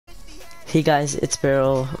Hey guys, it's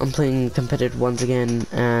Barrel. I'm playing competitive once again,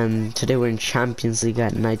 and today we're in Champions League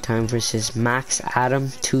at nighttime versus Max Adam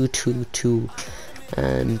 222,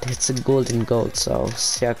 and it's a golden goat, so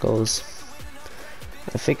see how it goes.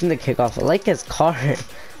 I'm faking the kickoff. I like his car.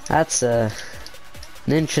 That's an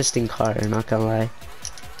interesting car, not gonna lie.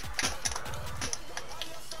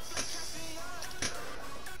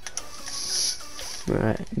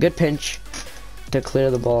 Alright, good pinch to clear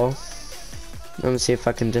the ball. Let me see if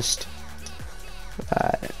I can just...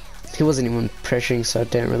 he wasn't even pressuring, so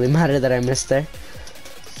it didn't really matter that I missed there.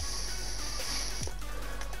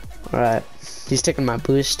 Alright, he's taking my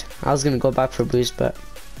boost. I was gonna go back for boost, but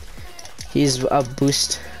he's a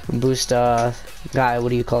boost guy, what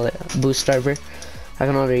do you call it? Boost driver. I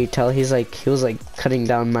can already tell he was like cutting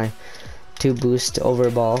down my 2 boost over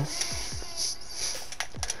ball,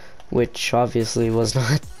 which obviously was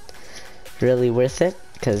not really worth it,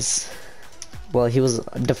 because, well, he was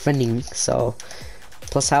defending, so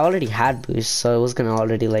plus I already had boost, so it was gonna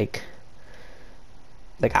already like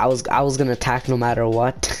I was gonna attack no matter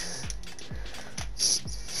what.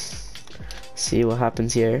 See what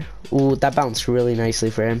happens here. Ooh, that bounced really nicely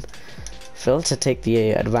for him. Failed to take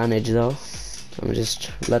the advantage though. Let me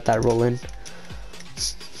just let that roll in.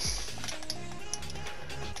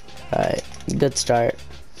 Alright, good start.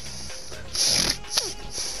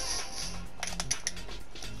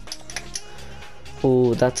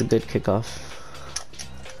 Ooh, that's a good kickoff.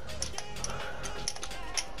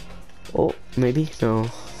 Oh, maybe? No.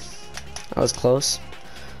 That was close.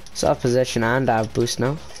 So I have possession and I have boost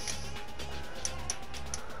now.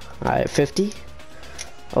 Alright, 50.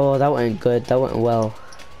 Oh, that went good. That went well.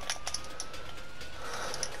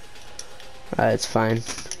 Alright, it's fine.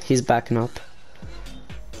 He's backing up.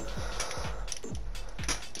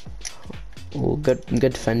 Oh, good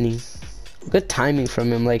defending. Good timing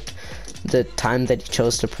from him. Like, the time that he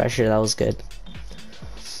chose to pressure, that was good.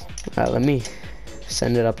 Alright, let me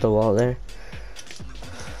send it up the wall there.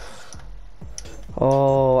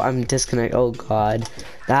 Oh, I'm disconnected. Oh god,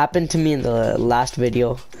 that happened to me in the last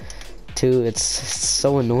video too. It's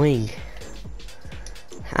so annoying,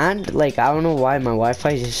 and like I don't know why my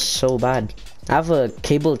Wi-Fi is just so bad. I have a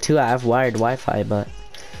cable too. I have wired Wi-Fi, but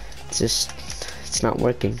it's not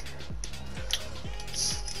working.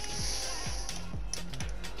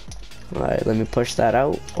 Alright, let me push that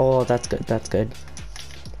out. Oh, that's good. That's good.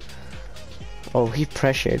 Oh, he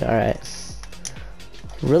pressured. Alright.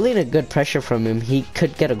 Really a good pressure from him. He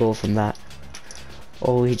could get a goal from that.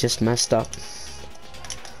 Oh, he just messed up.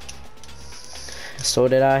 So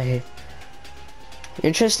did I.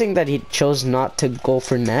 Interesting that he chose not to go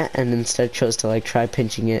for net and instead chose to like try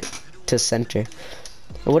pinching it to center. It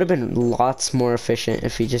would have been lots more efficient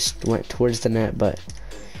if he just went towards the net, but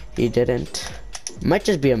he didn't. Might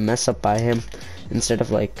just be a mess up by him instead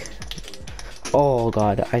of like... Oh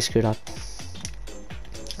god, I screwed up.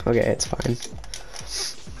 Okay, it's fine.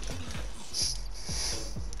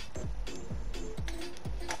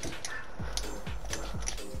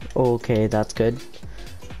 Okay, that's good.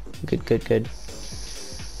 Good.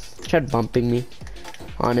 Tried bumping me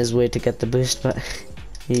on his way to get the boost, but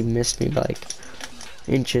he missed me by like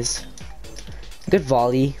inches. Good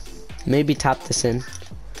volley. Maybe tap this in.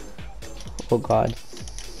 Oh god.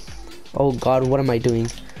 Oh god, what am I doing?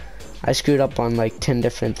 I screwed up on like 10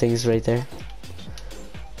 different things right there.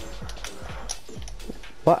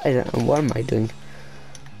 What am I doing?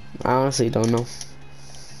 I honestly don't know.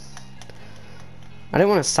 I didn't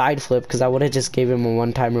want to side flip because I would have just gave him a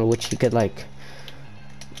one-timer which he could like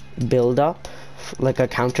build up like a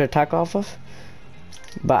counter attack off of.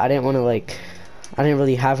 But I didn't want to like, I didn't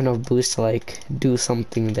really have enough boost to like do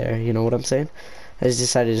something there, you know what I'm saying? I just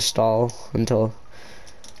decided to stall until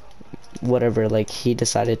whatever like he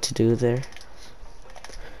decided to do there.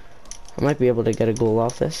 I might be able to get a goal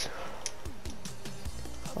off this.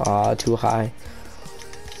 Ah, too high.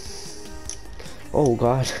 Oh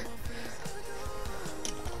god.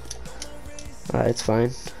 It's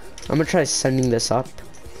fine. I'm gonna try sending this up.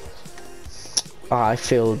 Ah, I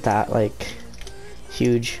failed that like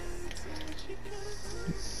huge.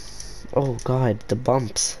 Oh god, the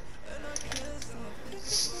bumps.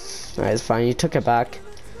 Alright, it's fine. You took it back.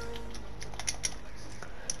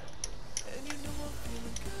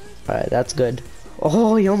 Alright, that's good.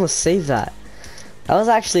 Oh, you almost saved that. That was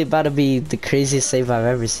actually about to be the craziest save I've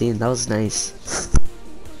ever seen. That was nice.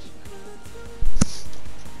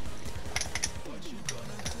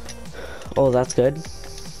 Oh, that's good.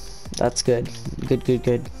 That's good.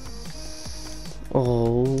 Good.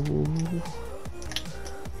 Oh.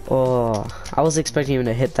 Oh, I was expecting him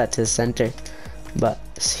to hit that to the center, but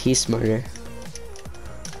he's smarter.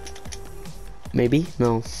 Maybe?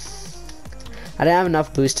 No. I didn't have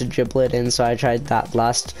enough boost to dribble it in, so I tried that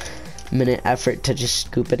last minute effort to just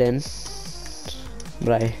scoop it in.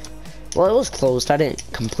 But well, it was close. I didn't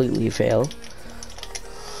completely fail.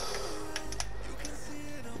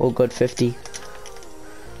 Oh, good 50.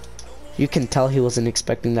 You can tell he wasn't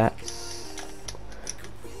expecting that.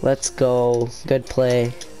 Let's go. Good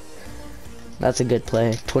play. That's a good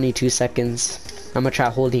play. 22 seconds. I'm gonna try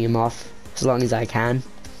holding him off as long as I can.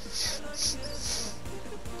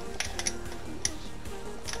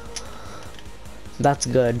 That's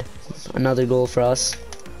good. Another goal for us.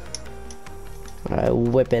 Alright,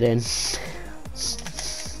 whip it in.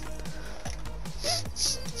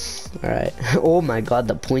 Alright. Oh my god,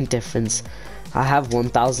 the point difference. I have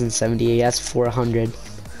 1070, he has 400.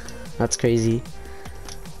 That's crazy.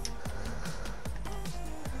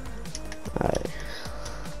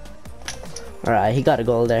 Alright, he got a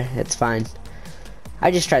goal there. It's fine.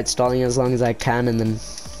 I just tried stalling as long as I can, and then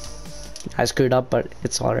I screwed up, but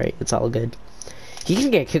it's alright. It's all good. He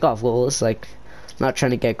can get kickoff goals. Like, I'm not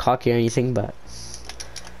trying to get cocky or anything, but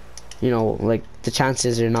you know, like, the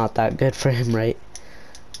chances are not that good for him, right?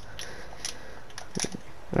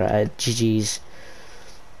 Alright, GG's.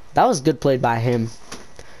 That was good played by him,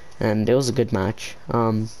 and it was a good match.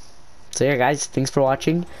 So yeah, guys, thanks for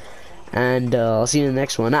watching, and I'll see you in the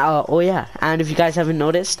next one. Oh yeah, and if you guys haven't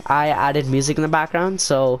noticed, I added music in the background,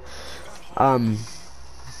 so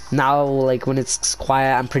now, like, when it's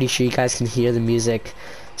quiet, I'm pretty sure you guys can hear the music.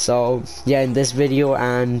 So yeah, in this video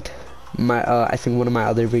and my I think one of my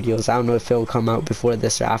other videos, I don't know if it'll come out before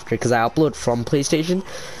this or after, because I upload from PlayStation.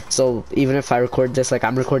 So even if I record this, like,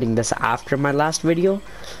 I'm recording this after my last video,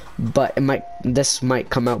 but this might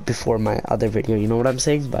come out before my other video, you know what I'm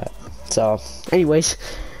saying? But so anyways,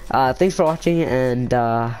 thanks for watching, and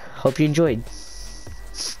hope you enjoyed.